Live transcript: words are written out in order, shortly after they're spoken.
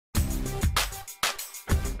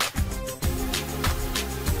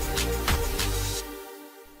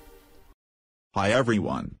Hi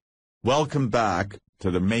everyone. Welcome back to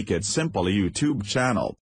the Make It Simple YouTube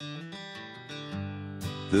channel.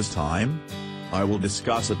 This time, I will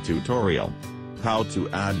discuss a tutorial. How to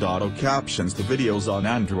add auto captions to videos on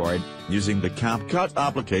Android, using the CapCut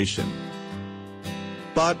application.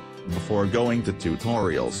 But, before going to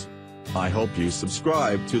tutorials, I hope you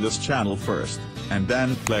subscribe to this channel first, and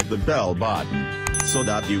then click the bell button, so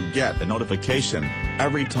that you get a notification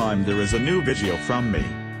every time there is a new video from me.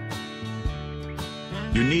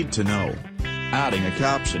 You need to know, adding a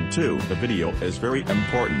caption to the video is very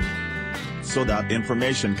important, so that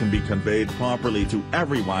information can be conveyed properly to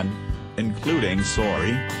everyone, including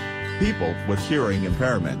people with hearing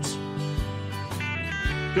impairments.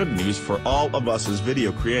 Good news for all of us as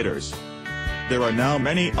video creators. There are now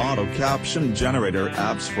many auto caption generator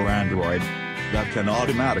apps for Android that can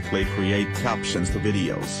automatically create captions to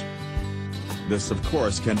videos. This of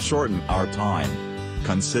course can shorten our time,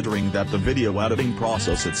 considering that the video editing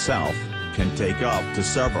process itself can take up to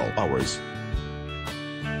several hours.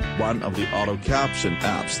 One of the auto caption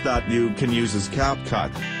apps that you can use is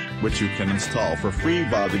CapCut, which you can install for free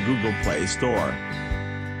via the Google Play Store.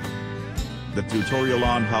 The tutorial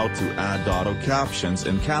on how to add auto captions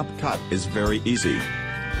in CapCut is very easy.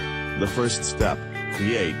 The first step,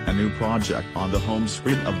 create a new project on the home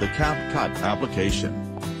screen of the CapCut application.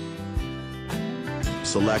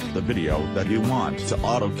 Select the video that you want to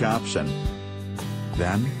auto-caption.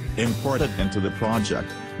 Then, import it into the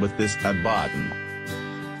project, with this Add button.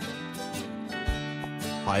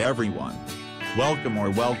 Hi everyone.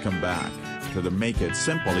 Welcome back, to the Make It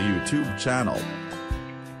Simple YouTube channel.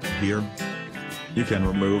 Here, you can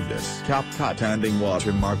remove this CapCut ending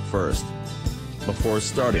watermark first, before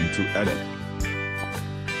starting to edit.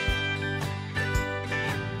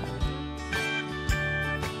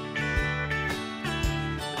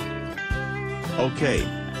 OK.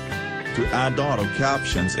 To add auto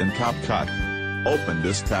captions in CapCut, open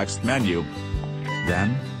this text menu.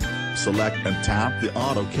 Then, select and tap the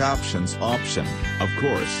auto captions option, of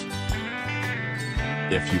course.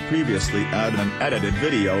 If you previously added an edited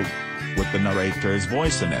video, with the narrator's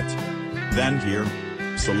voice in it, then here,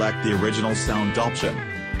 select the original sound option.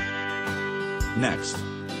 Next,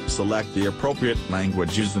 select the appropriate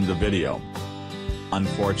language used in the video.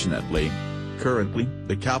 Unfortunately, currently,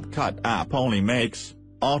 the CapCut app only makes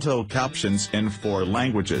auto captions in 4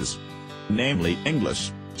 languages, namely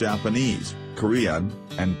English, Japanese, Korean,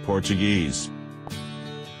 and Portuguese.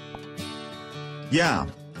 Yeah.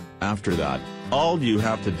 After that, all you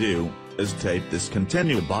have to do is tap this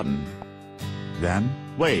continue button. Then,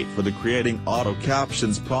 wait for the creating auto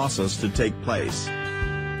captions process to take place.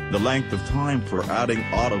 The length of time for adding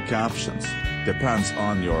auto captions depends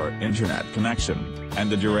on your internet connection and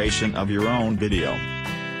the duration of your own video.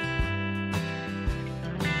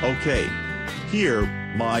 OK. Here,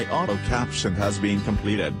 my auto caption has been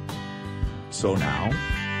completed. So now,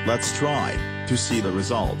 let's try to see the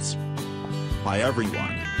results. Hi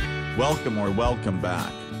everyone. Welcome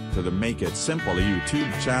back to the Make It Simple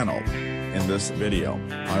YouTube channel. In this video,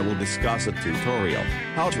 I will discuss a tutorial,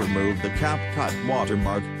 how to remove the CapCut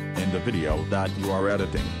watermark in the video that you are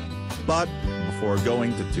editing. But, before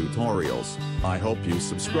going to tutorials, I hope you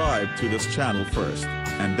subscribe to this channel first,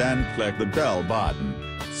 and then click the bell button,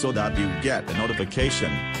 so that you get a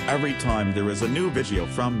notification every time there is a new video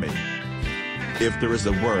from me. If there is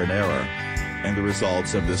a word error in the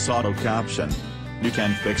results of this auto caption, you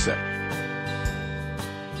can fix it.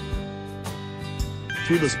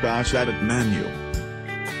 To the Splash Edit menu,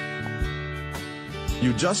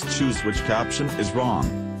 you just choose which caption is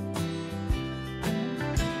wrong.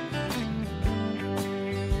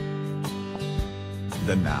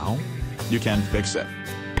 Then now, you can fix it.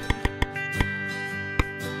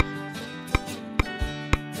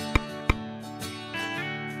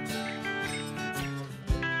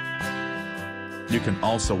 You can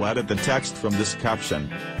also edit the text from this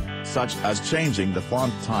caption, such as changing the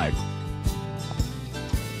font type,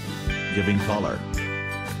 giving color,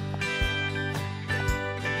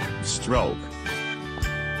 stroke,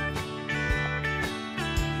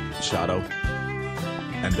 shadow,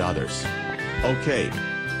 and others. OK.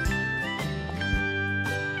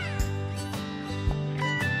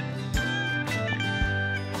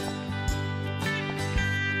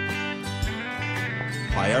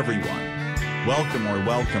 Hi everyone.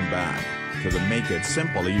 Welcome back to the Make It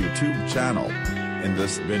Simple YouTube channel. In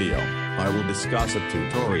this video, I will discuss a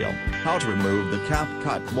tutorial, how to remove the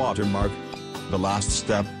CapCut watermark. The last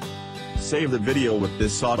step, save the video with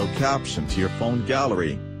this auto caption to your phone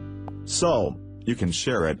gallery, so you can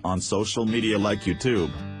share it on social media like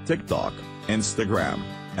YouTube, TikTok, Instagram,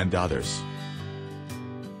 and others.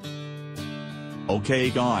 Okay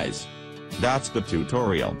guys. That's the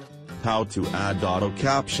tutorial. How to add auto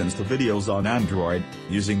captions to videos on Android,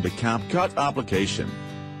 using the CapCut application.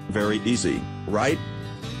 Very easy, right?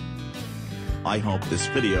 I hope this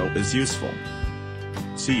video is useful.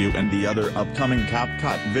 See you in the other upcoming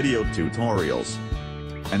CapCut video tutorials.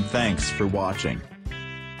 And thanks for watching.